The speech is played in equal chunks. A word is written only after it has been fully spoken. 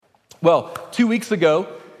Well, 2 weeks ago,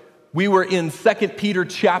 we were in 2 Peter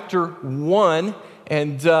chapter 1,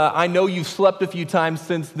 and I know you've slept a few times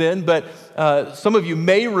since then, but some of you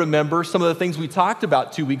may remember some of the things we talked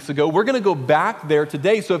about 2 weeks ago. We're going to go back there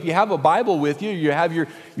today, so if you have a Bible with you, you have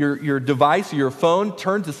your device, your phone,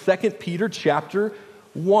 turn to 2 Peter chapter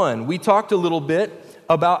 1. We talked a little bit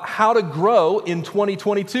about how to grow in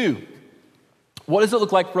 2022. What does it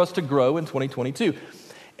look like for us to grow in 2022?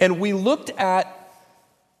 And we looked at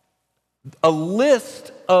a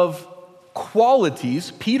list of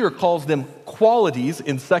qualities. Peter calls them qualities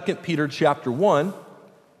in 2 Peter chapter 1,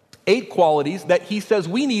 8 qualities that he says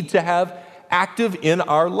we need to have active in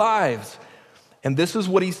our lives. And this is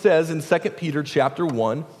what he says in 2 Peter chapter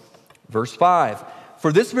 1, verse 5.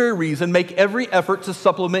 For this very reason, make every effort to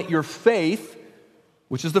supplement your faith,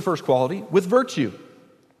 which is the first quality, with virtue,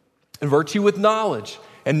 and virtue with knowledge,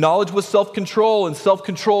 and knowledge with self-control, and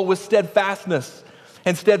self-control with steadfastness,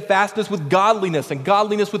 and steadfastness with godliness, and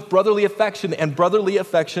godliness with brotherly affection, and brotherly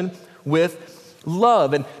affection with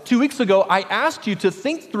love. And 2 weeks ago, I asked you to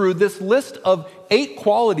think through this list of 8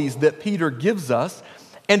 qualities that Peter gives us,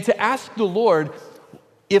 and to ask the Lord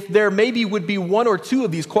if there maybe would be 1 or 2 of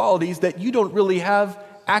these qualities that you don't really have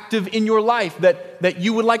active in your life, that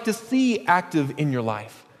you would like to see active in your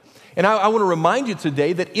life. And I want to remind you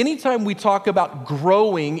today that anytime we talk about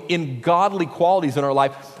growing in godly qualities in our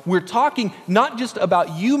life, we're talking not just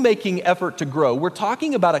about you making effort to grow. We're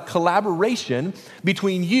talking about a collaboration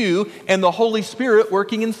between you and the Holy Spirit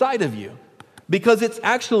working inside of you. Because it's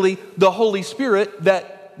actually the Holy Spirit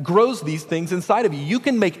that grows these things inside of you. You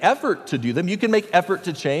can make effort to do them. You can make effort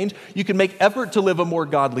to change. You can make effort to live a more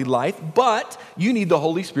godly life. But you need the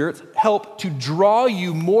Holy Spirit's help to draw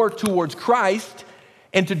you more towards Christ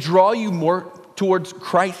and to draw you more towards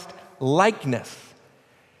Christ-likeness.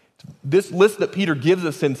 This list that Peter gives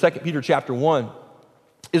us in 2 Peter chapter 1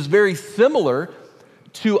 is very similar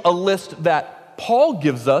to a list that Paul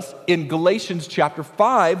gives us in Galatians chapter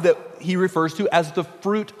 5 that he refers to as the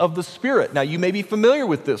fruit of the Spirit. Now, you may be familiar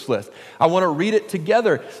with this list. I want to read it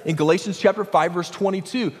together. In Galatians chapter 5, verse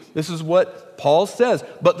 22, this is what Paul says.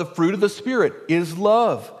 But the fruit of the Spirit is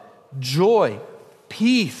love, joy,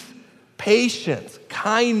 peace, patience,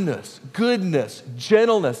 kindness, goodness,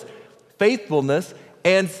 gentleness, faithfulness,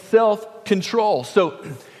 and self-control. So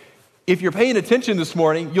if you're paying attention this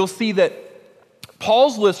morning, you'll see that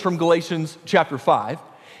Paul's list from Galatians chapter 5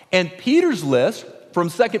 and Peter's list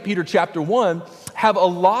from 2 Peter chapter 1 have a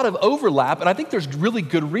lot of overlap, and I think there's really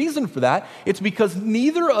good reason for that. It's because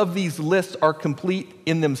neither of these lists are complete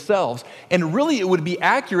in themselves, and really it would be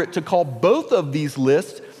accurate to call both of these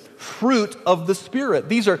lists fruit of the Spirit.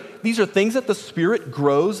 These are things that the Spirit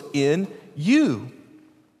grows in you.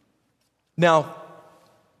 Now,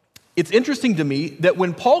 it's interesting to me that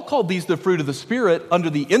when Paul called these the fruit of the Spirit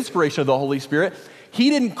under the inspiration of the Holy Spirit,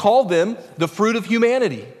 he didn't call them the fruit of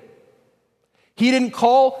humanity. He didn't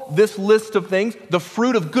call this list of things the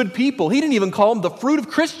fruit of good people. He didn't even call them the fruit of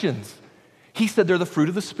Christians. He said they're the fruit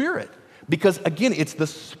of the Spirit. Because again, it's the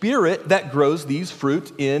Spirit that grows these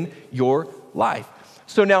fruits in your life.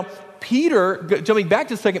 So now, Peter, jumping back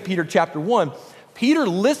to 2 Peter chapter 1, Peter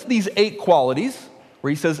lists these 8 qualities where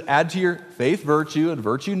he says, add to your faith virtue, and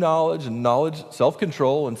virtue knowledge, and knowledge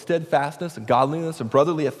self-control, and steadfastness, and godliness, and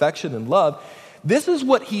brotherly affection, and love. This is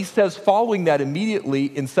what he says following that immediately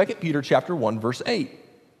in 2 Peter chapter 1, verse 8.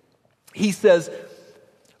 He says,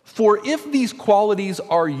 for if these qualities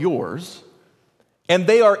are yours, and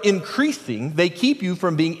they are increasing, they keep you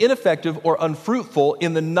from being ineffective or unfruitful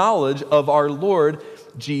in the knowledge of our Lord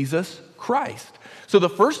Jesus Christ. So the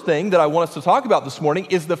first thing that I want us to talk about this morning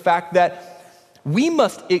is the fact that we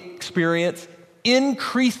must experience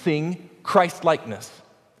increasing Christ-likeness.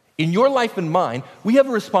 In your life and mine, we have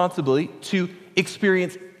a responsibility to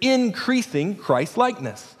experience increasing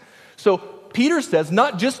Christ-likeness. So Peter says,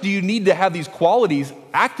 not just do you need to have these qualities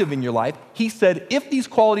active in your life, he said, if these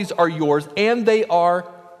qualities are yours and they are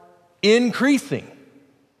increasing.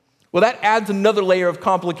 Well, that adds another layer of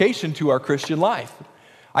complication to our Christian life.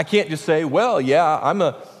 I can't just say, well, yeah, I'm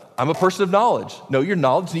a person of knowledge. No, your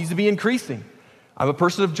knowledge needs to be increasing. I'm a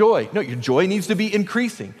person of joy. No, your joy needs to be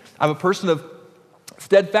increasing. I'm a person of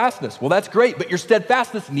steadfastness. Well, that's great, but your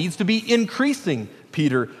steadfastness needs to be increasing,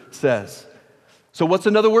 Peter says. So what's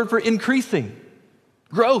another word for increasing?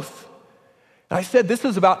 Growth. And I said this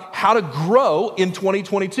is about how to grow in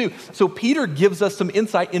 2022. So Peter gives us some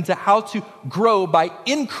insight into how to grow by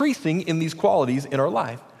increasing in these qualities in our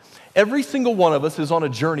life. Every single one of us is on a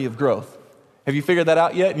journey of growth. Have you figured that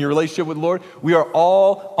out yet in your relationship with the Lord? We are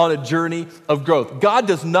all on a journey of growth. God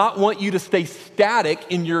does not want you to stay static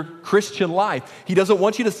in your Christian life. He doesn't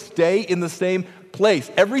want you to stay in the same place.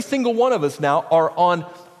 Every single one of us now are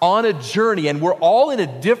on a journey, and we're all in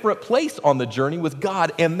a different place on the journey with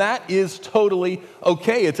God, and that is totally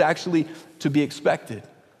okay. It's actually to be expected.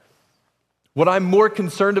 What I'm more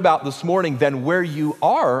concerned about this morning than where you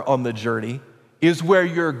are on the journey is where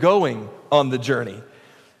you're going on the journey.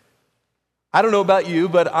 I don't know about you,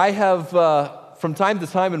 but I have, from time to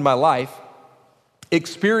time in my life,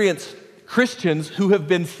 experienced Christians who have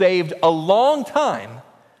been saved a long time,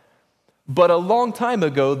 but a long time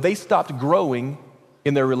ago, they stopped growing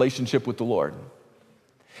in their relationship with the Lord.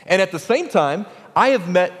 And at the same time, I have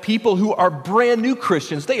met people who are brand new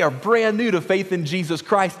Christians. They are brand new to faith in Jesus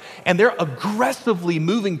Christ, and they're aggressively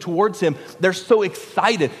moving towards Him. They're so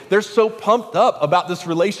excited. They're so pumped up about this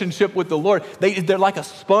relationship with the Lord. They're like a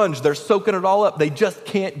sponge. They're soaking it all up. They just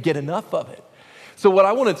can't get enough of it. So what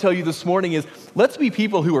I want to tell you this morning is, let's be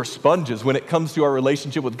people who are sponges when it comes to our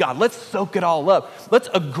relationship with God. Let's soak it all up. Let's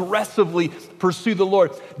aggressively pursue the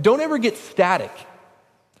Lord. Don't ever get static.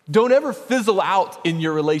 Don't ever fizzle out in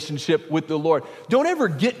your relationship with the Lord. Don't ever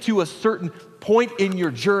get to a certain point in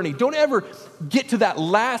your journey. Don't ever get to that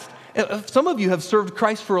last. Some of you have served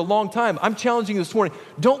Christ for a long time. I'm challenging you this morning.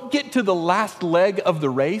 Don't get to the last leg of the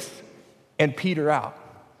race and peter out.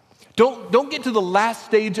 Don't get to the last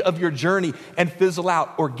stage of your journey and fizzle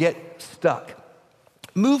out or get stuck.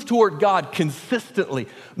 Move toward God consistently.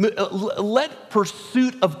 Let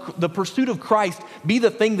the pursuit of Christ be the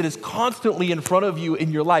thing that is constantly in front of you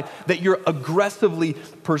in your life, that you're aggressively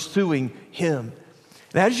pursuing Him.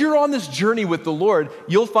 And as you're on this journey with the Lord,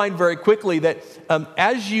 you'll find very quickly that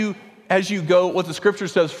as you go, what the scripture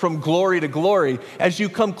says, from glory to glory, as you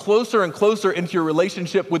come closer and closer into your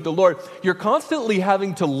relationship with the Lord, you're constantly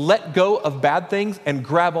having to let go of bad things and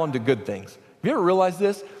grab onto good things. Have you ever realized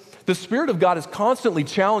this? The Spirit of God is constantly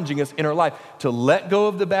challenging us in our life to let go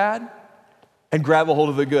of the bad and grab a hold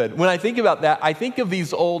of the good. When I think about that, I think of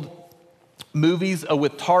these old movies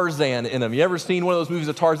with Tarzan in them. You ever seen one of those movies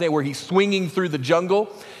of Tarzan where he's swinging through the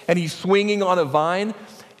jungle and he's swinging on a vine,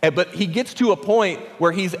 but he gets to a point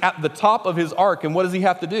where he's at the top of his arc, and what does he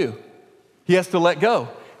have to do? He has to let go,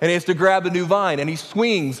 and he has to grab a new vine, and he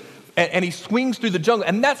swings, and he swings through the jungle,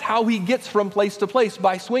 and that's how he gets from place to place,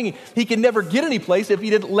 by swinging. He can never get any place if he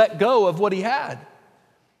didn't let go of what he had.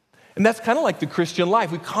 And that's kind of like the Christian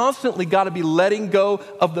life. We constantly got to be letting go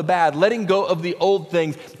of the bad, letting go of the old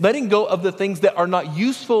things, letting go of the things that are not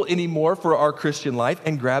useful anymore for our Christian life,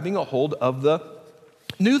 and grabbing a hold of the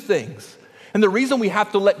new things. And the reason we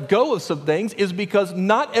have to let go of some things is because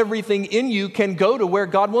not everything in you can go to where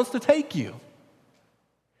God wants to take you.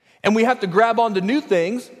 And we have to grab onto new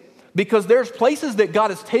things because there's places that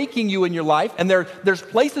God is taking you in your life, and there's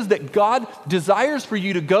places that God desires for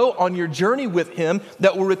you to go on your journey with Him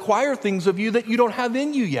that will require things of you that you don't have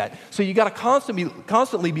in you yet. So you got to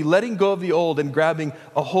constantly be letting go of the old and grabbing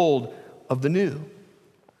a hold of the new.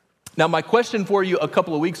 Now, my question for you a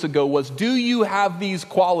couple of weeks ago was, do you have these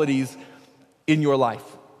qualities in your life?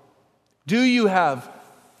 Do you have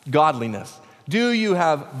godliness? Do you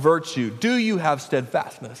have virtue? Do you have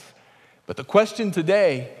steadfastness? But the question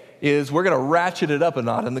today is, we're going to ratchet it up a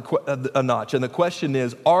notch, and the question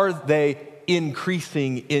is, are they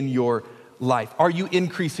increasing in your life? Are you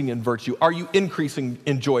increasing in virtue? Are you increasing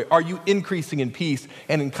in joy? Are you increasing in peace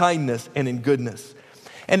and in kindness and in goodness?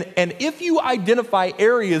 And if you identify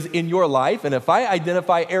areas in your life, and if I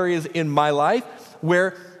identify areas in my life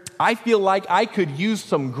where I feel like I could use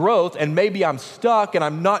some growth, and maybe I'm stuck and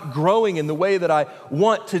I'm not growing in the way that I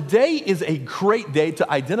want, today is a great day to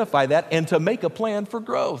identify that and to make a plan for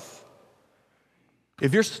growth.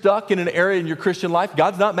 If you're stuck in an area in your Christian life,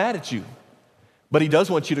 God's not mad at you, but He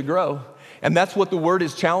does want you to grow. And that's what the Word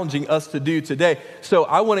is challenging us to do today. So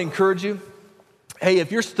I want to encourage you, hey,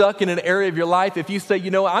 if you're stuck in an area of your life, if you say,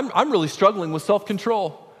 you know, I'm really struggling with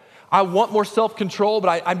self-control. I want more self-control,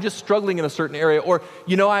 but I'm just struggling in a certain area. Or,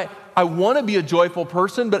 you know, I want to be a joyful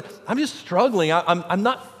person, but I'm just struggling. I'm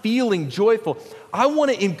not feeling joyful. I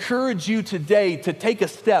want to encourage you today to take a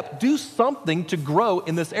step, do something to grow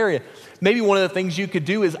in this area. Maybe one of the things you could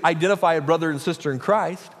do is identify a brother and sister in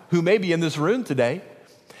Christ who may be in this room today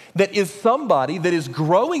that is somebody that is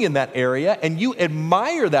growing in that area, and you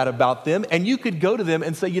admire that about them, and you could go to them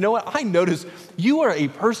and say, you know what, I notice you are a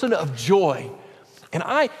person of joy, and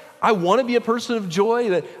I want to be a person of joy,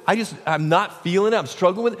 that I'm not feeling it, I'm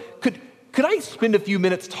struggling with it. Could I spend a few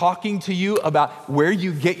minutes talking to you about where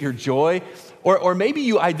you get your joy? Or maybe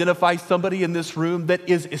you identify somebody in this room that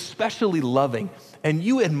is especially loving and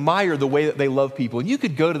you admire the way that they love people. And you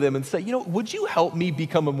could go to them and say, would you help me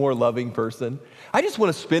become a more loving person? I just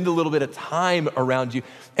want to spend a little bit of time around you.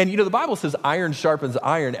 And the Bible says iron sharpens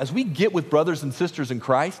iron. As we get with brothers and sisters in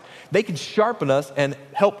Christ, they can sharpen us and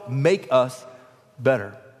help make us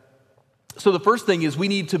better. So the first thing is we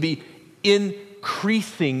need to be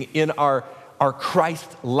increasing in our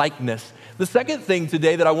Christ likeness. The second thing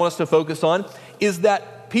today that I want us to focus on is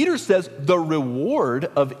that Peter says the reward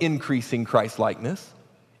of increasing Christ likeness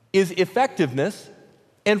is effectiveness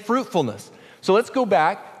and fruitfulness. So let's go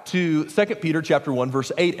back to 2 Peter chapter 1,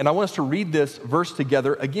 verse 8, and I want us to read this verse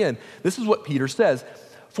together again. This is what Peter says.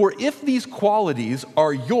 For if these qualities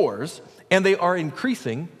are yours and they are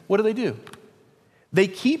increasing, what do? They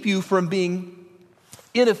keep you from being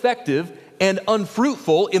ineffective and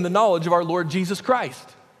unfruitful in the knowledge of our Lord Jesus Christ.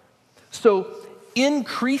 So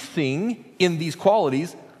increasing in these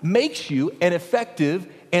qualities makes you an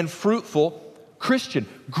effective and fruitful Christian.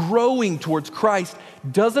 Growing towards Christ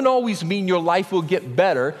doesn't always mean your life will get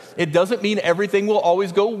better. It doesn't mean everything will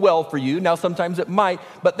always go well for you. Now, sometimes it might,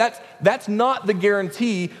 but that's not the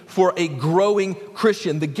guarantee for a growing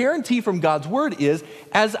Christian. The guarantee from God's word is,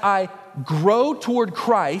 as I grow toward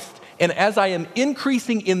Christ and as I am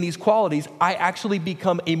increasing in these qualities, I actually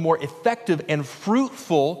become a more effective and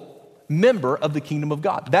fruitful member of the kingdom of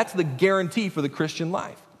God. That's the guarantee for the Christian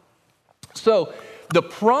life. So the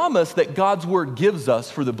promise that God's word gives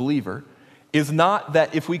us for the believer is not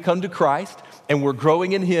that if we come to Christ and we're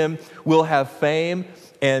growing in him, we'll have fame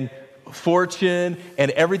and fortune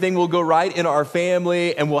and everything will go right in our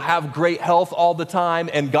family and we'll have great health all the time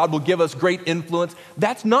and God will give us great influence.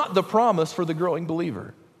 That's not the promise for the growing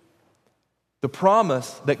believer. The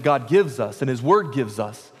promise that God gives us and his word gives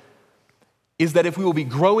us is that if we will be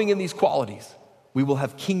growing in these qualities, we will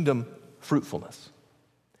have kingdom fruitfulness.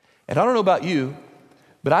 And I don't know about you,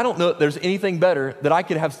 but I don't know if there's anything better that I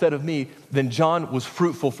could have said of me than John was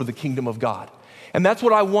fruitful for the kingdom of God. And that's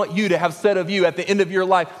what I want you to have said of you at the end of your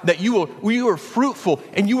life, that you are fruitful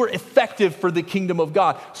and you are effective for the kingdom of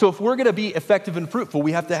God. So if we're going to be effective and fruitful,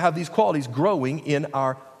 we have to have these qualities growing in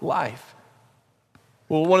our life.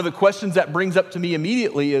 Well, one of the questions that brings up to me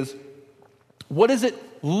immediately is, what does it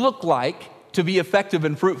look like to be effective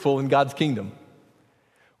and fruitful in God's kingdom?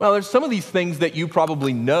 Well, there's some of these things that you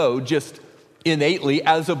probably know just innately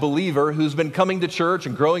as a believer who's been coming to church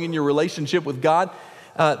and growing in your relationship with God.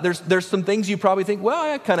 There's some things you probably think,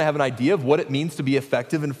 well, I kind of have an idea of what it means to be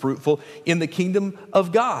effective and fruitful in the kingdom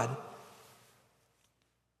of God.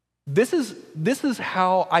 This is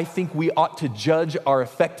how I think we ought to judge our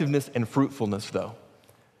effectiveness and fruitfulness, though.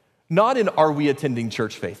 Not in are we attending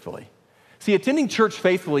church faithfully. See, attending church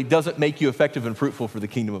faithfully doesn't make you effective and fruitful for the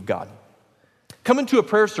kingdom of God. Coming to a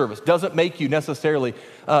prayer service doesn't make you necessarily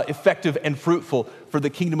effective and fruitful for the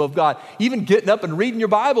kingdom of God. Even getting up and reading your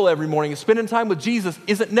Bible every morning and spending time with Jesus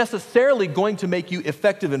isn't necessarily going to make you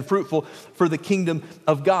effective and fruitful for the kingdom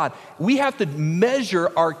of God. We have to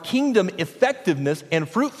measure our kingdom effectiveness and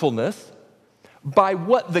fruitfulness by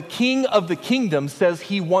what the King of the kingdom says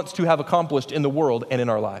he wants to have accomplished in the world and in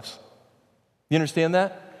our lives. You understand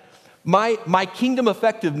that? My kingdom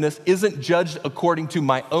effectiveness isn't judged according to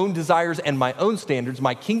my own desires and my own standards.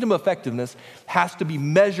 My kingdom effectiveness has to be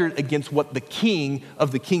measured against what the King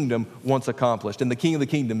of the kingdom wants accomplished. And the King of the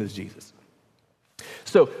kingdom is Jesus.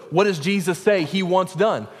 So what does Jesus say he wants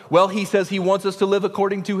done? Well, he says he wants us to live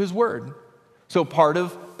according to his word. So part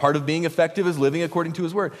of being effective is living according to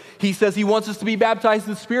his word. He says he wants us to be baptized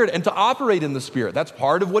in the Spirit and to operate in the Spirit. That's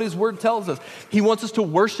part of what his word tells us. He wants us to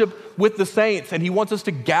worship with the saints, and he wants us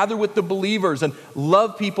to gather with the believers and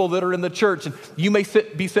love people that are in the church. And you may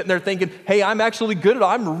be sitting there thinking, hey, I'm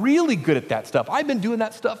really good at that stuff. I've been doing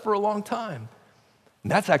that stuff for a long time.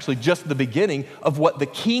 And that's actually just the beginning of what the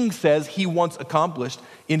King says he wants accomplished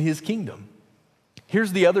in his kingdom.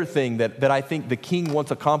 Here's the other thing that I think the King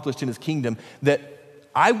wants accomplished in his kingdom that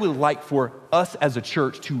I would like for us as a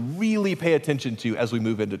church to really pay attention to as we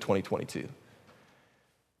move into 2022.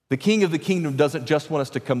 The King of the kingdom doesn't just want us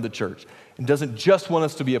to come to church and doesn't just want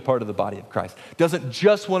us to be a part of the body of Christ, doesn't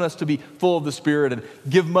just want us to be full of the Spirit and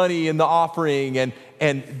give money in the offering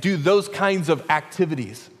and do those kinds of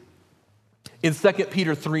activities. In 2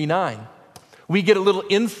 Peter 3:9, we get a little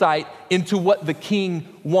insight into what the King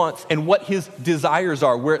wants and what his desires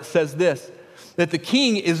are, where it says this, that the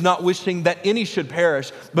King is not wishing that any should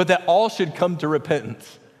perish, but that all should come to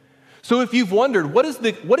repentance. So if you've wondered, what is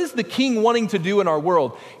the King wanting to do in our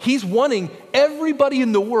world? He's wanting everybody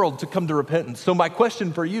in the world to come to repentance. So my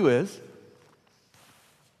question for you is,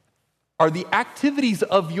 are the activities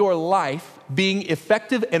of your life being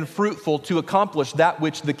effective and fruitful to accomplish that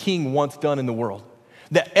which the King wants done in the world?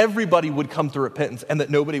 That everybody would come to repentance and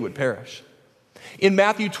that nobody would perish. In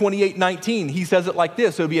Matthew 28:19, he says it like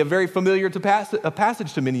this. It would be a very familiar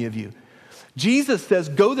passage to many of you. Jesus says,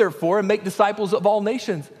 "Go therefore and make disciples of all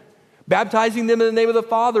nations, baptizing them in the name of the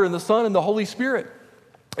Father and the Son and the Holy Spirit,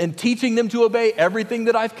 and teaching them to obey everything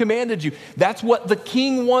that I've commanded you." That's what the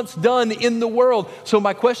King wants done in the world. So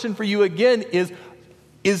my question for you again is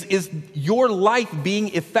your life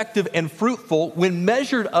being effective and fruitful when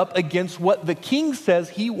measured up against what the King says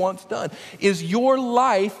he wants done? Is your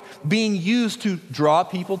life being used to draw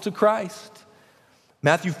people to Christ?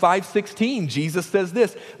 Matthew 5:16, Jesus says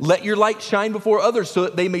this, "Let your light shine before others so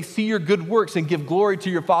that they may see your good works and give glory to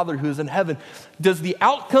your Father who is in heaven." Does the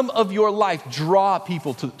outcome of your life draw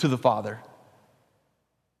people to the Father?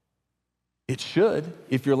 It should,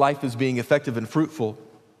 if your life is being effective and fruitful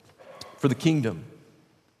for the kingdom.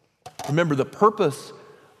 Remember, the purpose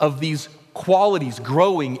of these qualities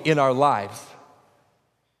growing in our lives,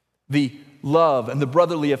 the love and the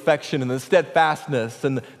brotherly affection and the steadfastness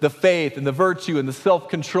and the faith and the virtue and the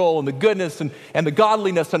self-control and the goodness and the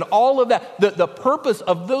godliness and all of that, the purpose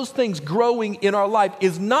of those things growing in our life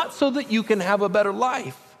is not so that you can have a better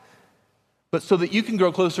life, but so that you can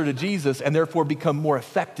grow closer to Jesus and therefore become more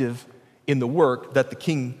effective in the work that the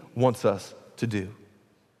King wants us to do.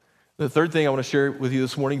 The third thing I want to share with you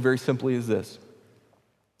this morning very simply is this,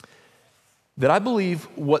 that I believe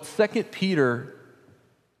what 2 Peter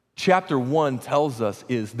chapter 1 tells us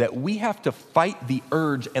is that we have to fight the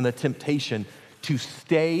urge and the temptation to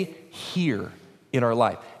stay here in our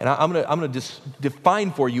life. And I'm gonna just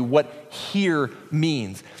define for you what here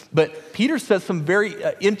means. But Peter says some very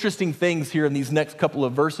interesting things here in these next couple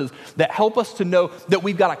of verses that help us to know that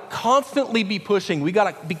we've got to constantly be pushing. We've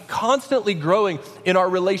got to be constantly growing in our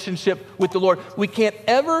relationship with the Lord. We can't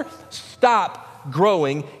ever stop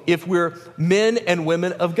growing if we're men and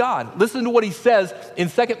women of God. Listen to what he says in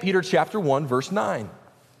 2 Peter chapter 1, verse 9.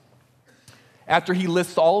 After he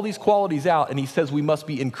lists all these qualities out and he says we must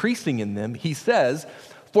be increasing in them, he says,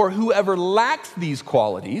 "For whoever lacks these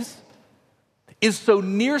qualities is so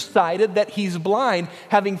nearsighted that he's blind,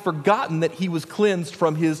 having forgotten that he was cleansed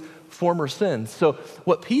from his former sins." So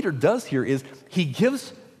what Peter does here is he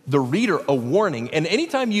gives the reader a warning. And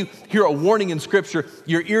anytime you hear a warning in Scripture,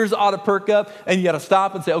 your ears ought to perk up and you got to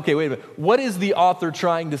stop and say, okay, wait a minute. What is the author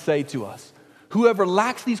trying to say to us? Whoever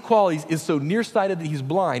lacks these qualities is so nearsighted that he's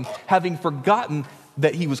blind, having forgotten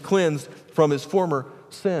that he was cleansed from his former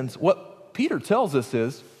sins. What Peter tells us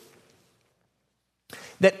is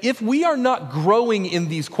that if we are not growing in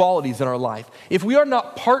these qualities in our life, if we are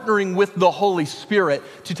not partnering with the Holy Spirit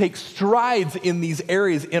to take strides in these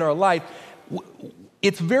areas in our life,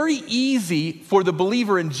 it's very easy for the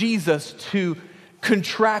believer in Jesus to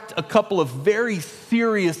contract a couple of very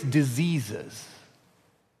serious diseases.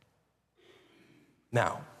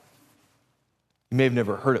 Now, you may have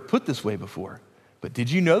never heard it put this way before, but did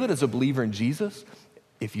you know that as a believer in Jesus,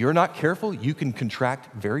 if you're not careful, you can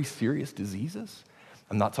contract very serious diseases?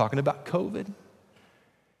 I'm not talking about COVID.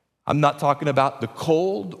 I'm not talking about the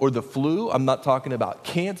cold or the flu. I'm not talking about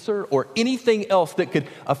cancer or anything else that could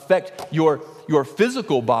affect your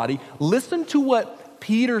physical body. Listen to what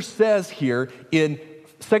Peter says here in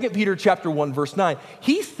 2 Peter chapter 1, verse 9.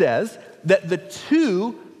 He says that the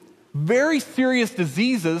two very serious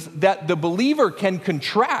diseases that the believer can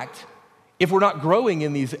contract if we're not growing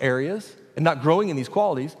in these areas and not growing in these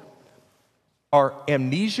qualities are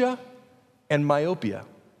amnesia and myopia.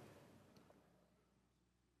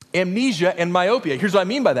 Amnesia and myopia. Here's what I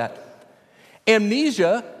mean by that.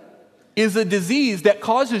 Amnesia is a disease that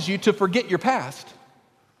causes you to forget your past.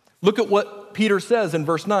 Look at what Peter says in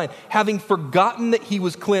verse 9, having forgotten that he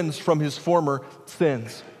was cleansed from his former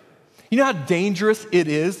sins. You know how dangerous it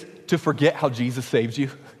is to forget how Jesus saved you?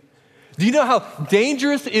 Do you know how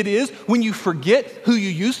dangerous it is when you forget who you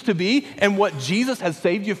used to be and what Jesus has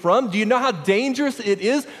saved you from? Do you know how dangerous it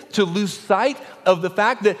is to lose sight of the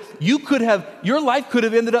fact that your life could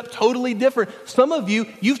have ended up totally different? Some of you,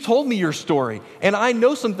 you've told me your story, and I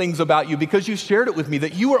know some things about you because you shared it with me,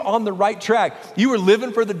 that you were on the right track. You were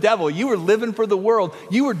living for the devil. You were living for the world.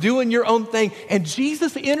 You were doing your own thing, and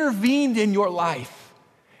Jesus intervened in your life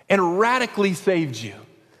and radically saved you.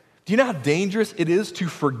 Do you know how dangerous it is to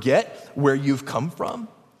forget where you've come from?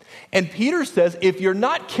 And Peter says if you're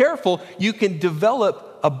not careful, you can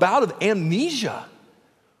develop a bout of amnesia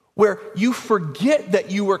where you forget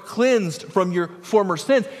that you were cleansed from your former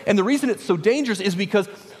sins. And the reason it's so dangerous is because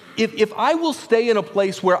if I will stay in a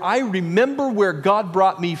place where I remember where God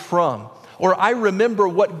brought me from, or I remember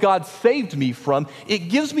what God saved me from, it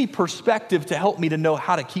gives me perspective to help me to know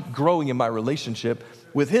how to keep growing in my relationship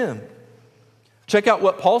with him. Check out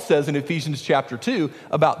what Paul says in Ephesians chapter 2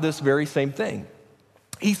 about this very same thing.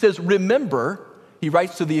 He says, remember, he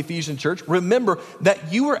writes to the Ephesian church, remember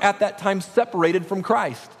that you were at that time separated from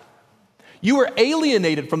Christ. You were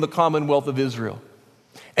alienated from the commonwealth of Israel,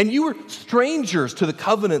 and you were strangers to the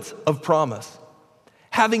covenants of promise,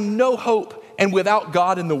 having no hope and without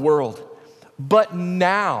God in the world. But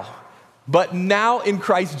now in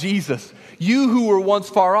Christ Jesus, you who were once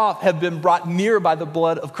far off have been brought near by the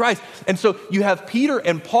blood of Christ. And so you have Peter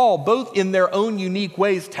and Paul, both in their own unique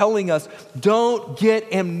ways, telling us, don't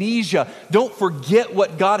get amnesia. Don't forget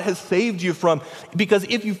what God has saved you from. Because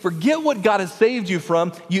if you forget what God has saved you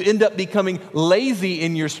from, you end up becoming lazy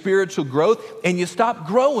in your spiritual growth and you stop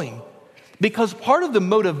growing. Because part of the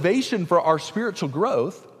motivation for our spiritual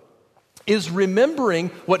growth is remembering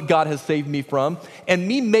what God has saved me from and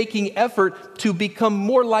me making effort to become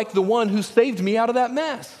more like the one who saved me out of that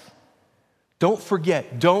mess. Don't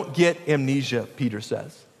forget, don't get amnesia, Peter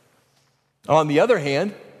says. On the other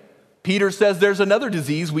hand, Peter says there's another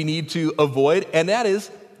disease we need to avoid, and that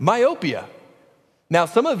is myopia. Now,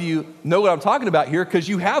 some of you know what I'm talking about here because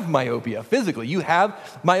you have myopia physically. You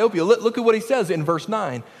have myopia. Look at what he says in verse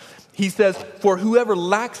 9. He says, for whoever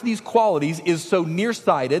lacks these qualities is so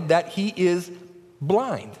nearsighted that he is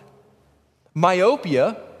blind.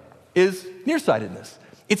 Myopia is nearsightedness.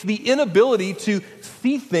 It's the inability to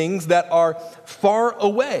see things that are far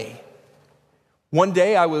away. One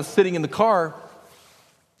day I was sitting in the car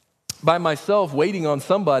by myself waiting on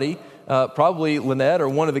somebody, probably Lynette or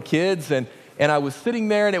one of the kids, and I was sitting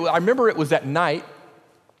there, and I remember it was at night,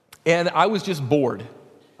 and I was just bored.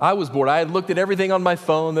 I was bored. I had looked at everything on my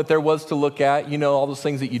phone that there was to look at, you know, all those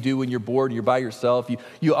things that you do when you're bored, you're by yourself,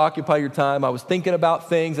 you occupy your time. I was thinking about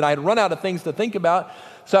things, and I had run out of things to think about,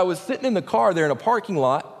 so I was sitting in the car there in a parking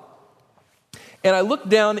lot, and I looked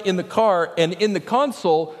down in the car, and in the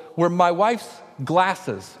console were my wife's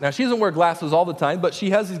glasses. Now, she doesn't wear glasses all the time, but she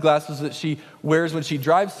has these glasses that she wears when she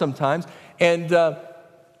drives sometimes, and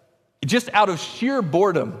just out of sheer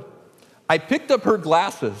boredom, I picked up her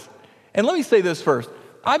glasses. And let me say this first.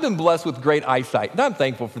 I've been blessed with great eyesight, and I'm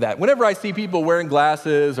thankful for that. Whenever I see people wearing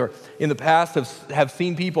glasses, or in the past have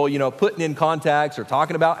seen people, you know, putting in contacts or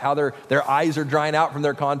talking about how their eyes are drying out from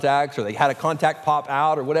their contacts, or they had a contact pop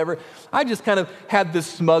out or whatever, I just kind of had this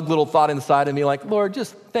smug little thought inside of me like, Lord,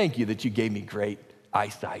 just thank you that you gave me great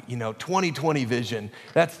eyesight, you know, 20/20 vision.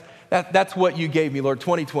 That's what you gave me, Lord,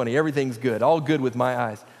 20/20. Everything's good, all good with my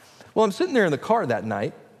eyes. Well, I'm sitting there in the car that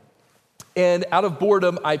night, and out of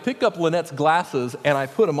boredom, I pick up Lynette's glasses and I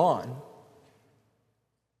put them on.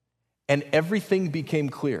 And everything became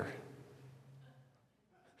clear.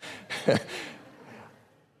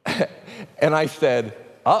 And I said,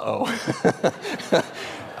 uh-oh.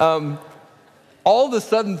 All of a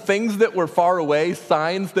sudden, things that were far away,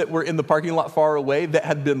 signs that were in the parking lot far away that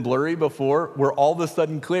had been blurry before, were all of a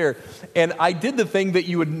sudden clear. And I did the thing that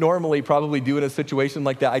you would normally probably do in a situation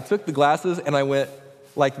like that. I took the glasses and I went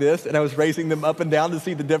like this, and I was raising them up and down to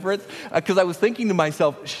see the difference, because I was thinking to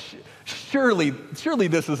myself, surely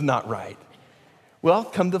this is not right. Well,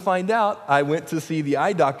 come to find out, I went to see the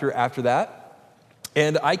eye doctor after that,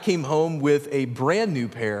 and I came home with a brand new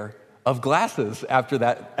pair of glasses after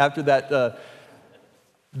that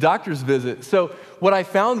doctor's visit. So what I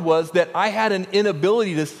found was that I had an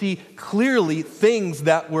inability to see clearly things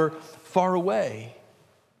that were far away.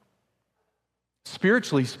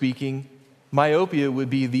 Spiritually speaking, myopia would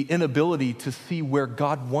be the inability to see where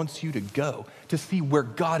God wants you to go, to see where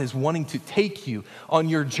God is wanting to take you on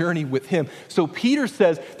your journey with him. So Peter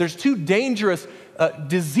says there's two dangerous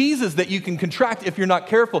diseases that you can contract if you're not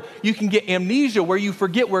careful. You can get amnesia, where you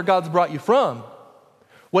forget where God's brought you from,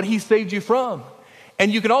 what he saved you from.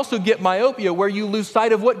 And you can also get myopia, where you lose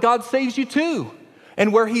sight of what God saves you to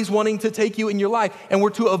and where he's wanting to take you in your life. And we're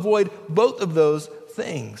to avoid both of those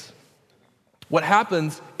things. What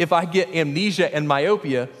happens if I get amnesia and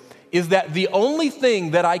myopia is that the only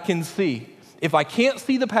thing that I can see, if I can't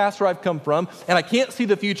see the past where I've come from, and I can't see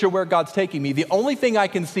the future where God's taking me, the only thing I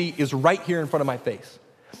can see is right here in front of my face.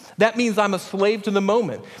 That means I'm a slave to the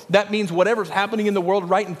moment. That means whatever's happening in the world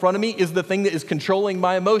right in front of me is the thing that is controlling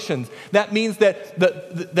my emotions. That means that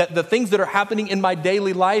the things that are happening in my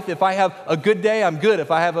daily life, if I have a good day, I'm good.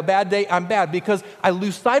 If I have a bad day, I'm bad, because I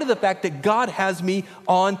lose sight of the fact that God has me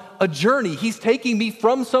on a journey. He's taking me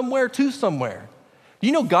from somewhere to somewhere. Do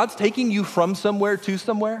you know God's taking you from somewhere to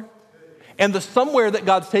somewhere? And the somewhere that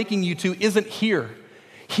God's taking you to isn't here.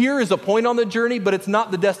 Here is a point on the journey, but it's not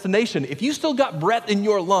the destination. If you still got breath in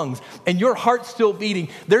your lungs and your heart's still beating,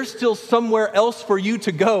 there's still somewhere else for you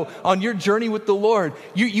to go on your journey with the Lord.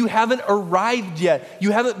 You haven't arrived yet.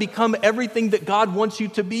 You haven't become everything that God wants you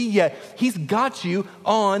to be yet. He's got you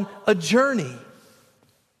on a journey.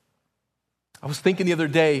 I was thinking the other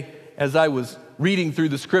day as I was reading through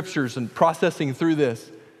the scriptures and processing through this,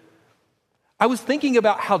 I was thinking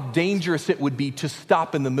about how dangerous it would be to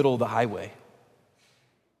stop in the middle of the highway.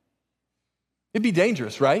 It'd be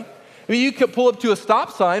dangerous, right? I mean, you could pull up to a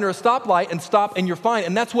stop sign or a stoplight and stop and you're fine,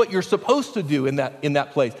 and that's what you're supposed to do in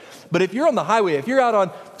that place. But if you're on the highway, if you're out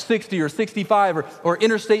on 60 or 65 or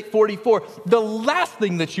Interstate 44, the last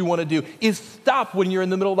thing that you want to do is stop when you're in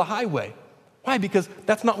the middle of the highway. Why? Because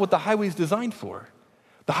that's not what the highway is designed for.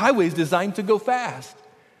 The highway is designed to go fast.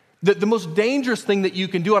 The most dangerous thing that you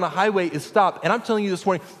can do on a highway is stop. And I'm telling you this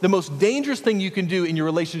morning, the most dangerous thing you can do in your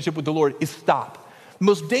relationship with the Lord is stop. The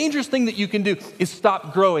most dangerous thing that you can do is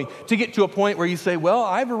stop growing, to get to a point where you say, well,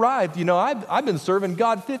 I've arrived. You know, I've been serving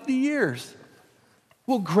God 50 years.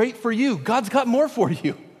 Well, great for you. God's got more for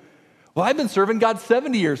you. Well, I've been serving God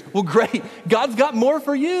 70 years. Well, great. God's got more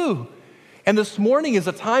for you. And this morning is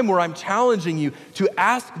a time where I'm challenging you to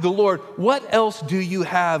ask the Lord, what else do you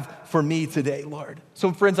have for me today, Lord?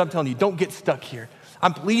 So friends, I'm telling you, don't get stuck here.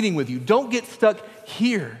 I'm pleading with you, don't get stuck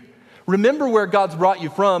here. Remember where God's brought you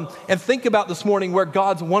from and think about this morning where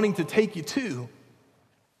God's wanting to take you to.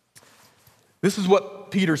 This is what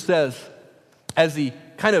Peter says as he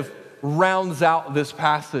kind of rounds out this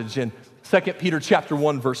passage in 2 Peter chapter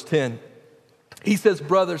 1, verse 10. He says,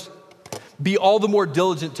 brothers, be all the more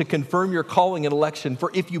diligent to confirm your calling and election, for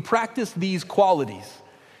if you practice these qualities,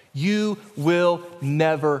 you will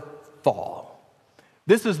never fall.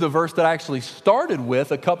 This is the verse that I actually started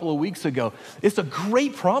with a couple of weeks ago. It's a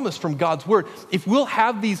great promise from God's word. If we'll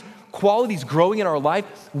have these qualities growing in our life,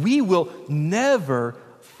 we will never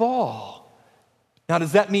fall. Now,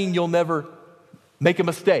 does that mean you'll never make a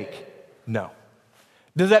mistake? No.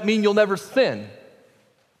 Does that mean you'll never sin?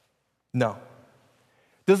 No.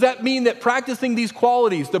 Does that mean that practicing these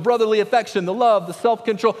qualities, the brotherly affection, the love, the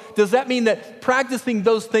self-control, does that mean that practicing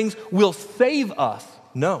those things will save us?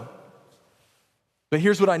 No. But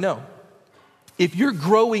here's what I know. If you're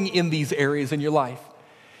growing in these areas in your life,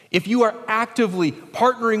 if you are actively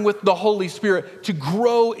partnering with the Holy Spirit to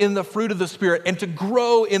grow in the fruit of the Spirit and to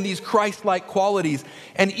grow in these Christ-like qualities,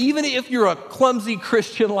 and even if you're a clumsy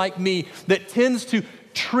Christian like me that tends to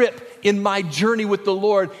trip in my journey with the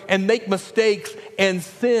Lord and make mistakes and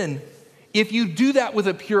sin, if you do that with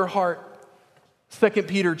a pure heart, 2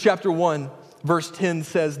 Peter chapter 1, verse 10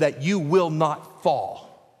 says that you will not fall.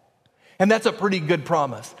 And that's a pretty good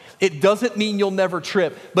promise. It doesn't mean you'll never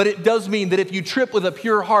trip, but it does mean that if you trip with a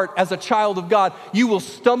pure heart as a child of God, you will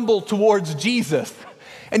stumble towards Jesus.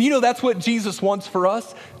 And you know that's what Jesus wants for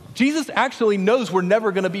us. Jesus actually knows we're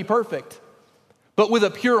never going to be perfect. But with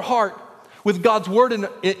a pure heart, with God's word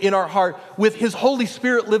in our heart, with his Holy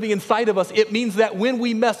Spirit living inside of us, it means that when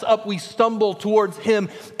we mess up, we stumble towards him.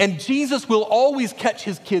 And Jesus will always catch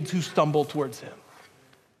his kids who stumble towards him.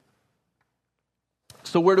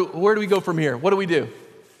 So where do we go from here? What do we do?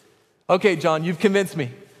 Okay, John, you've convinced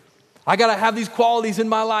me. I got to have these qualities in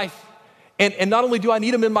my life. And not only do I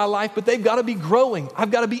need them in my life, but they've got to be growing.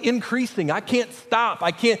 I've got to be increasing. I can't stop.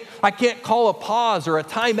 I can't call a pause or a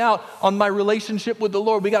timeout on my relationship with the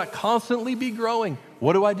Lord. We got to constantly be growing.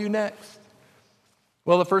 What do I do next?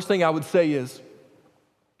 Well, the first thing I would say is,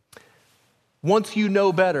 once you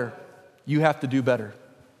know better, you have to do better.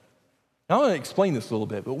 Now, I want to explain this a little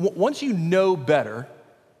bit, but once you know better,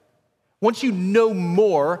 once you know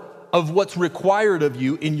more of what's required of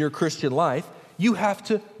you in your Christian life, you have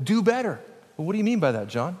to do better. Well, what do you mean by that,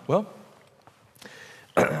 John? Well,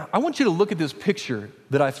 I want you to look at this picture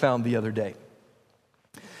that I found the other day.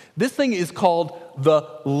 This thing is called the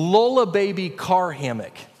Lullababy car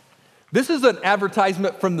hammock. This is an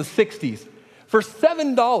advertisement from the 60s. For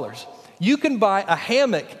 $7, you can buy a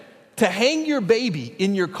hammock to hang your baby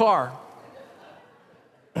in your car.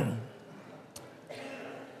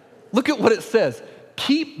 Look at what it says.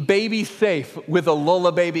 Keep baby safe with a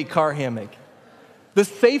Lullababy car hammock. The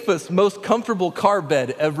safest, most comfortable car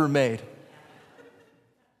bed ever made.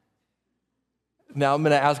 Now I'm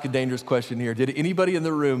going to ask a dangerous question here. Did anybody in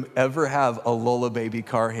the room ever have a Lullababy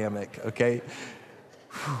car hammock? Okay.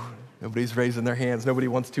 Whew. Nobody's raising their hands. Nobody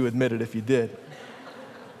wants to admit it if you did.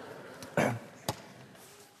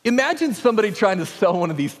 Imagine somebody trying to sell one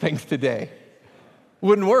of these things today.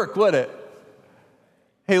 Wouldn't work, would it?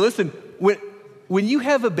 Hey, listen, when you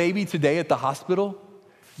have a baby today at the hospital,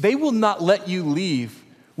 they will not let you leave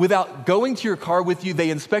without going to your car with you. They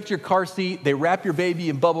inspect your car seat, they wrap your baby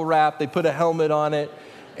in bubble wrap, they put a helmet on it,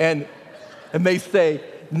 and they say,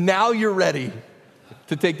 now you're ready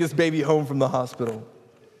to take this baby home from the hospital.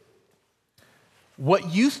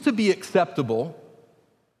 What used to be acceptable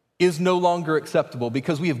is no longer acceptable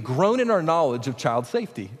because we have grown in our knowledge of child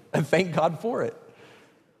safety, and thank God for it.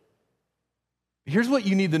 Here's what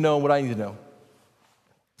you need to know and what I need to know.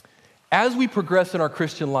 As we progress in our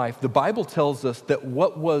Christian life, the Bible tells us that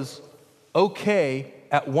what was okay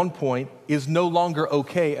at one point is no longer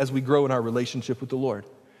okay as we grow in our relationship with the Lord.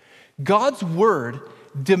 God's word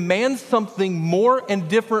demands something more and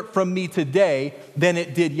different from me today than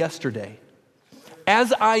it did yesterday.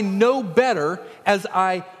 As I know better, as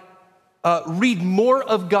I read more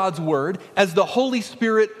of God's word, as the Holy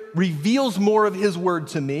Spirit reveals more of his word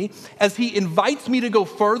to me, as he invites me to go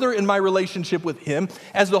further in my relationship with him,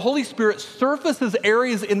 as the Holy Spirit surfaces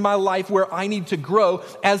areas in my life where I need to grow,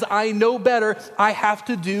 as I know better, I have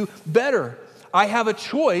to do better. I have a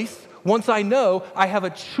choice. Once I know, I have a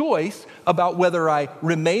choice about whether I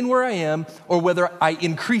remain where I am or whether I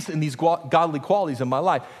increase in these godly qualities in my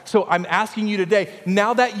life. So I'm asking you today,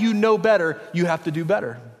 now that you know better, you have to do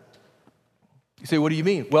better. You say, what do you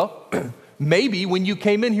mean? Well, maybe when you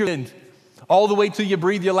came in here and all the way till you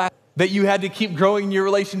breathe your last, that you had to keep growing in your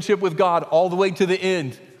relationship with God all the way to the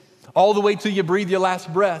end, all the way till you breathe your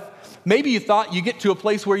last breath. Maybe you thought you get to a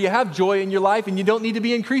place where you have joy in your life and you don't need to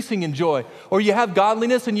be increasing in joy. Or you have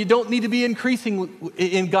godliness and you don't need to be increasing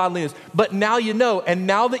in godliness. But now you know, and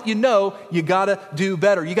now that you know, you gotta do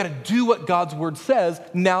better. You gotta do what God's word says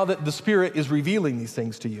now that the Spirit is revealing these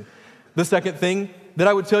things to you. The second thing that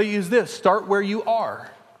I would tell you is this: start where you are.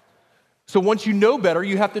 So once you know better,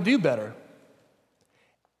 you have to do better.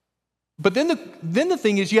 But then the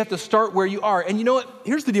thing is, you have to start where you are. And you know what?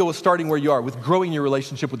 Here's the deal with starting where you are, with growing your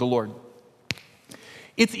relationship with the Lord.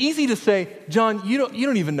 It's easy to say, John, you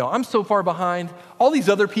don't even know. I'm so far behind. All these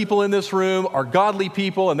other people in this room are godly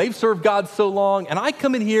people, and they've served God so long. And I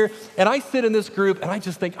come in here, and I sit in this group, and I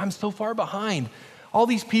just think, I'm so far behind. All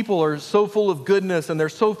these people are so full of goodness, and they're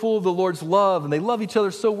so full of the Lord's love, and they love each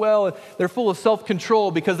other so well, and they're full of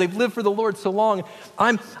self-control because they've lived for the Lord so long.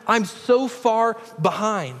 I'm so far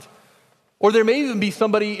behind. Or there may even be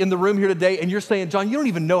somebody in the room here today and you're saying, John, you don't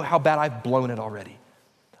even know how bad I've blown it already.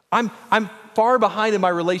 I'm far behind in my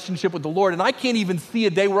relationship with the Lord, and I can't even see a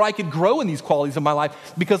day where I could grow in these qualities in my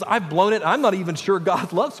life because I've blown it and I'm not even sure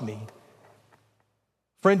God loves me.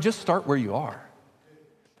 Friend, just start where you are.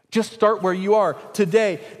 Just start where you are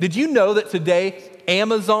today. Did you know that today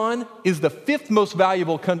Amazon is the 5th most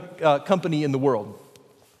valuable company in the world?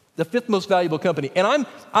 The 5th most valuable company. And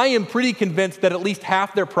I am pretty convinced that at least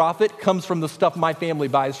half their profit comes from the stuff my family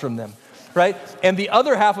buys from them, right? And the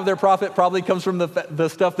other half of their profit probably comes from the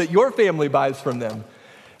stuff that your family buys from them.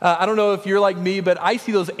 I don't know if you're like me, but I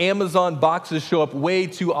see those Amazon boxes show up way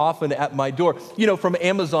too often at my door. You know, from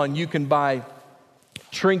Amazon, you can buy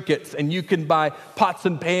trinkets, and you can buy pots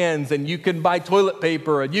and pans, and you can buy toilet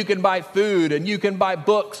paper, and you can buy food, and you can buy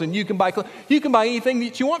books, and you can buy anything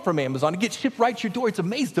that you want from Amazon. It gets shipped right to your door. It's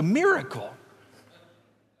amazing. It's a miracle.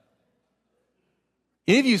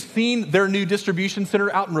 Any of you seen their new distribution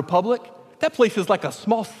center out in Republic? That place is like a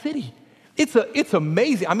small city. It's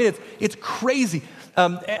amazing. I mean, it's crazy.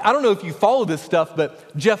 I don't know if you follow this stuff,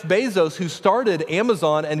 but Jeff Bezos, who started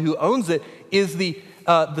Amazon and who owns it, is the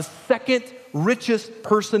second richest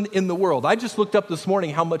person in the world. I just looked up this morning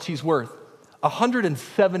how much he's worth.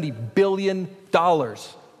 $170 billion.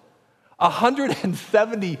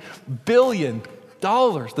 $170 billion.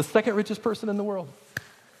 The second richest person in the world.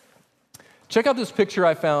 Check out this picture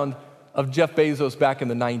I found of Jeff Bezos back in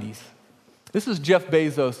the 90s. This is Jeff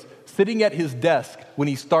Bezos sitting at his desk when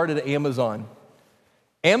he started Amazon.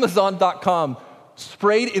 Amazon.com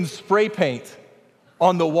sprayed in spray paint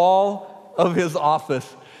on the wall of his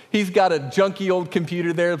office. He's got a junky old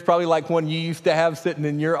computer there. It's probably like one you used to have sitting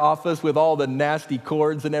in your office with all the nasty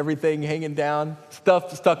cords and everything hanging down,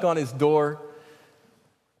 stuff stuck on his door.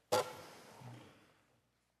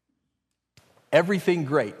 Everything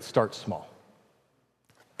great starts small.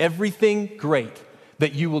 Everything great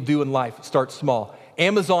that you will do in life starts small.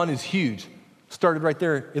 Amazon is huge. Started right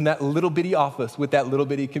there in that little bitty office with that little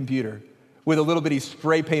bitty computer, with a little bitty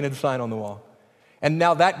spray painted sign on the wall. And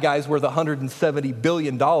now that guy's worth $170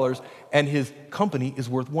 billion, and his company is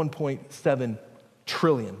worth $1.7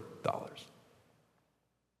 trillion.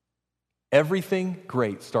 Everything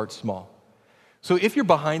great starts small. So if you're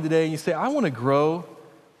behind today and you say, I want to grow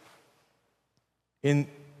in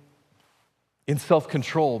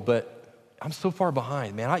self-control, but I'm so far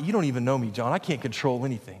behind, man. You don't even know me, John. I can't control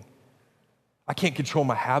anything. I can't control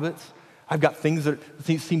my habits. I've got things that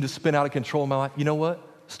seem to spin out of control in my life. You know what?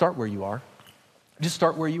 Start where you are. Just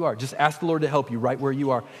start where you are. Just ask the Lord to help you right where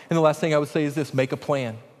you are. And the last thing I would say is this: make a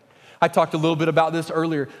plan. I talked a little bit about this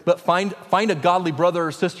earlier, but find a godly brother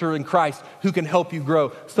or sister in Christ who can help you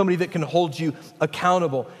grow, somebody that can hold you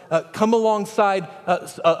accountable. Come alongside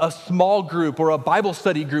a small group or a Bible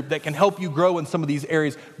study group that can help you grow in some of these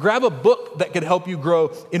areas. Grab a book that can help you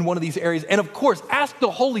grow in one of these areas. And of course, ask the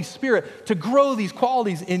Holy Spirit to grow these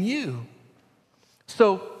qualities in you.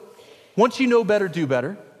 So once you know better, do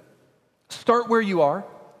better. Start where you are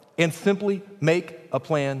and simply make a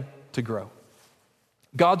plan to grow.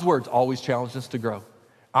 God's words always challenge us to grow.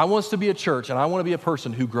 I want us to be a church, and I want to be a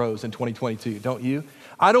person who grows in 2022, don't you?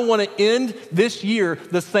 I don't want to end this year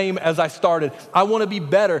the same as I started. I want to be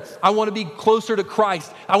better. I want to be closer to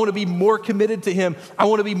Christ. I want to be more committed to Him. I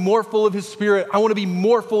want to be more full of His Spirit. I want to be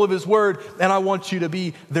more full of His Word, and I want you to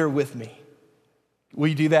be there with me. Will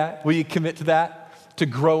you do that? Will you commit to that, to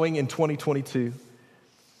growing in 2022?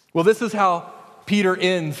 Well, this is how Peter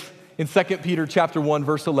ends in 2 Peter chapter 1,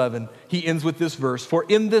 verse 11. He ends with this verse: "For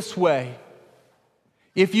in this way,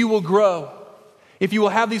 if you will grow, if you will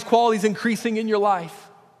have these qualities increasing in your life,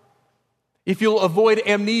 if you'll avoid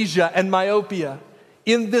amnesia and myopia,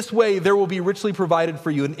 in this way there will be richly provided for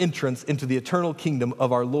you an entrance into the eternal kingdom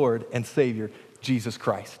of our Lord and Savior, Jesus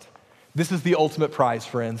Christ." This is the ultimate prize,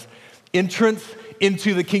 friends. Entrance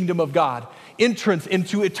into the kingdom of God. Entrance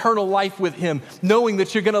into eternal life with Him, knowing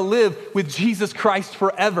that you're going to live with Jesus Christ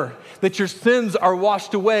forever, that your sins are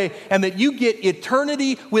washed away, and that you get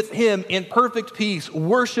eternity with Him in perfect peace,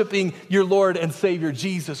 worshiping your Lord and Savior,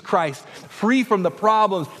 Jesus Christ, free from the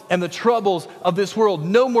problems and the troubles of this world.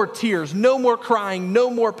 No more tears, no more crying,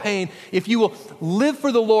 no more pain. If you will live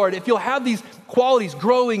for the Lord, if you'll have these qualities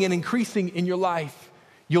growing and increasing in your life,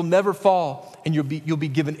 you'll never fall, and you'll be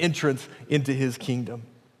given entrance into His kingdom.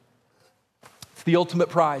 It's the ultimate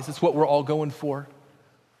prize. It's what we're all going for.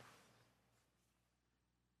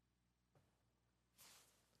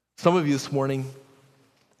 Some of you this morning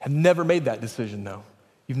have never made that decision, though.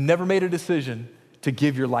 You've never made a decision to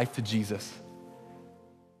give your life to Jesus.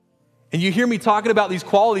 And you hear me talking about these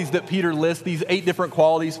qualities that Peter lists, these 8 different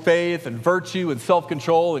qualities: faith and virtue and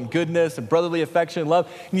self-control and goodness and brotherly affection and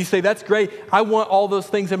love. And you say, that's great. I want all those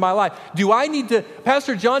things in my life.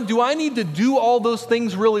 Pastor John, do I need to do all those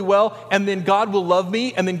things really well and then God will love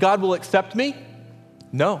me and then God will accept me?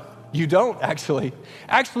 No, you don't, actually.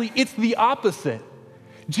 Actually, it's the opposite.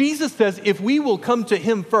 Jesus says if we will come to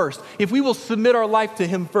Him first, if we will submit our life to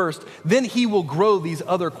Him first, then He will grow these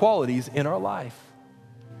other qualities in our life.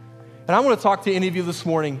 And I want to talk to any of you this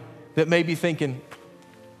morning that may be thinking,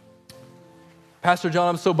 Pastor John,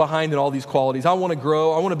 I'm so behind in all these qualities. I want to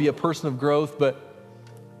grow. I want to be a person of growth. But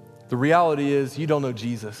the reality is you don't know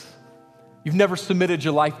Jesus. You've never submitted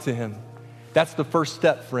your life to Him. That's the first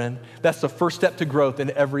step, friend. That's the first step to growth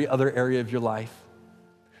in every other area of your life.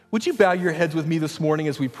 Would you bow your heads with me this morning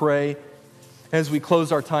as we pray, as we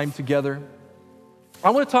close our time together? I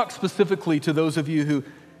want to talk specifically to those of you who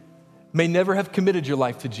may never have committed your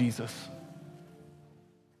life to Jesus.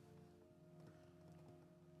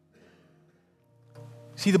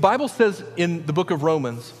 See, the Bible says in the book of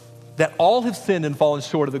Romans that all have sinned and fallen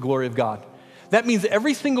short of the glory of God. That means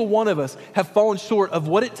every single one of us have fallen short of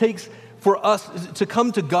what it takes for us to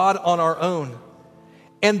come to God on our own.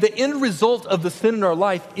 And the end result of the sin in our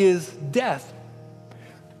life is death.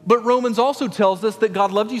 But Romans also tells us that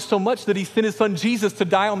God loved you so much that He sent His Son Jesus to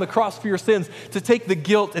die on the cross for your sins, to take the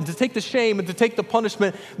guilt and to take the shame and to take the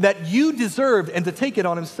punishment that you deserved and to take it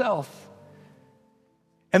on Himself.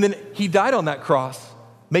 And then He died on that cross,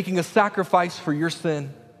 making a sacrifice for your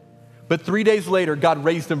sin. But 3 days later, God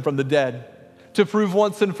raised Him from the dead to prove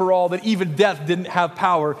once and for all that even death didn't have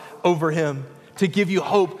power over Him, to give you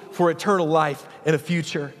hope for eternal life and a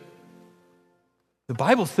future. The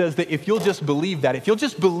Bible says that if you'll just believe that, if you'll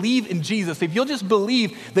just believe in Jesus, if you'll just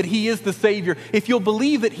believe that He is the Savior, if you'll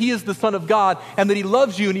believe that He is the Son of God and that He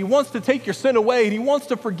loves you and He wants to take your sin away and He wants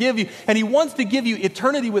to forgive you and He wants to give you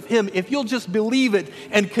eternity with Him, if you'll just believe it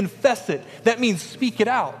and confess it, that means speak it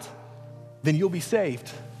out, then you'll be saved.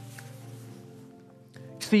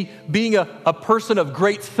 See, being a person of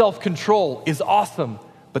great self-control is awesome,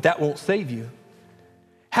 but that won't save you.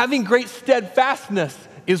 Having great steadfastness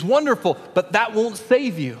is wonderful, but that won't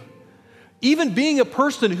save you. Even being a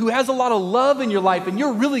person who has a lot of love in your life and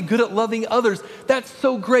you're really good at loving others, that's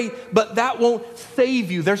so great, but that won't save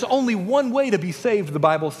you. There's only one way to be saved, the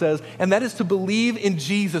Bible says, and that is to believe in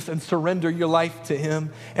Jesus and surrender your life to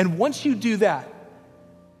Him. And once you do that,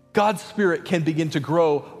 God's Spirit can begin to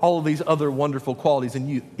grow all of these other wonderful qualities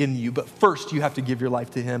in you. But first, you have to give your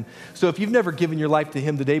life to him. So if you've never given your life to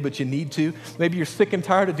him today, but you need to, maybe you're sick and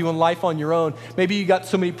tired of doing life on your own. Maybe you got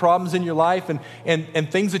so many problems in your life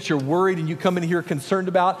and things that you're worried and you come in here concerned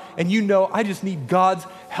about, and you know, I just need God's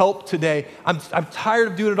help today. I'm tired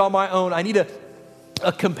of doing it on my own. I need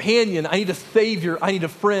a companion. I need a savior. I need a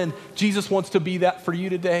friend. Jesus wants to be that for you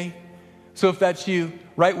today. So if that's you,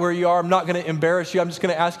 right where you are, I'm not going to embarrass you. I'm just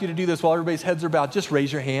going to ask you to do this while everybody's heads are bowed. Just raise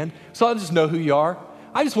your hand so I'll just know who you are.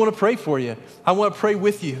 I just want to pray for you. I want to pray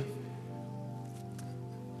with you.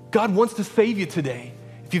 God wants to save you today.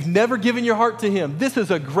 If you've never given your heart to him, this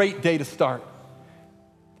is a great day to start.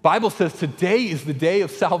 The Bible says today is the day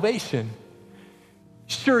of salvation.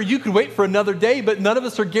 Sure, you could wait for another day, but none of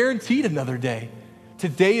us are guaranteed another day.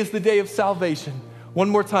 Today is the day of salvation. One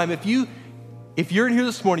more time, if you're in here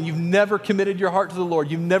this morning, you've never committed your heart to the Lord,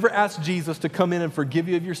 you've never asked Jesus to come in and forgive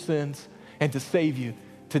you of your sins and to save you,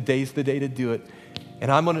 today's the day to do it. And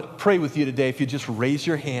I'm going to pray with you today if you just raise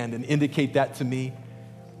your hand and indicate that to me.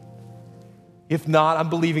 If not, I'm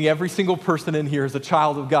believing every single person in here is a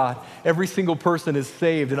child of God. Every single person is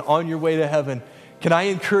saved and on your way to heaven. Can I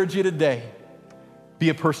encourage you today? Be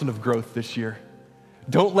a person of growth this year.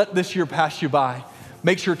 Don't let this year pass you by.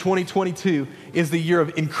 Make sure 2022 is the year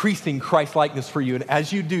of increasing Christ-likeness for you. And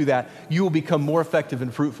as you do that, you will become more effective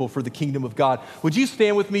and fruitful for the kingdom of God. Would you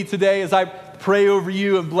stand with me today as I pray over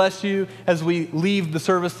you and bless you as we leave the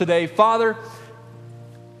service today? Father,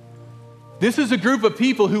 this is a group of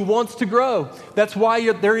people who wants to grow. That's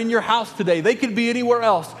why they're in your house today. They could be anywhere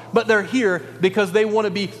else, but they're here because they want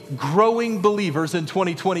to be growing believers in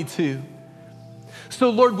 2022. So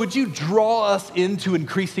Lord, would you draw us into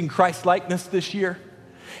increasing Christ-likeness this year?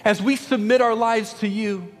 As we submit our lives to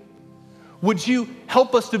you, would you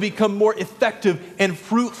help us to become more effective and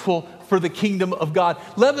fruitful for the kingdom of God?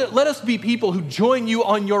 Let us be people who join you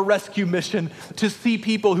on your rescue mission to see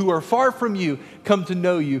people who are far from you come to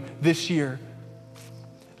know you this year.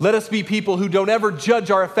 Let us be people who don't ever judge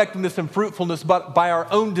our effectiveness and fruitfulness but by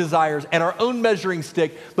our own desires and our own measuring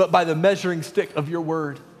stick, but by the measuring stick of your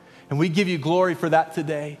word. And we give you glory for that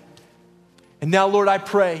today. And now, Lord, I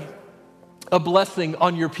pray a blessing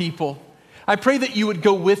on your people. I pray that you would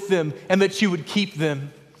go with them and that you would keep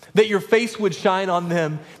them, that your face would shine on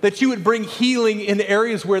them, that you would bring healing in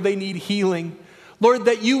areas where they need healing. Lord,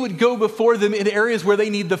 that you would go before them in areas where they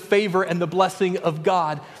need the favor and the blessing of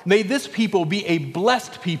God. May this people be a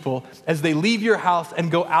blessed people as they leave your house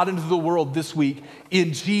and go out into the world this week.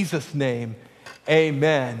 In Jesus' name,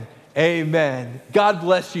 amen. Amen. God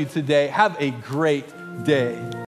bless you today. Have a great day.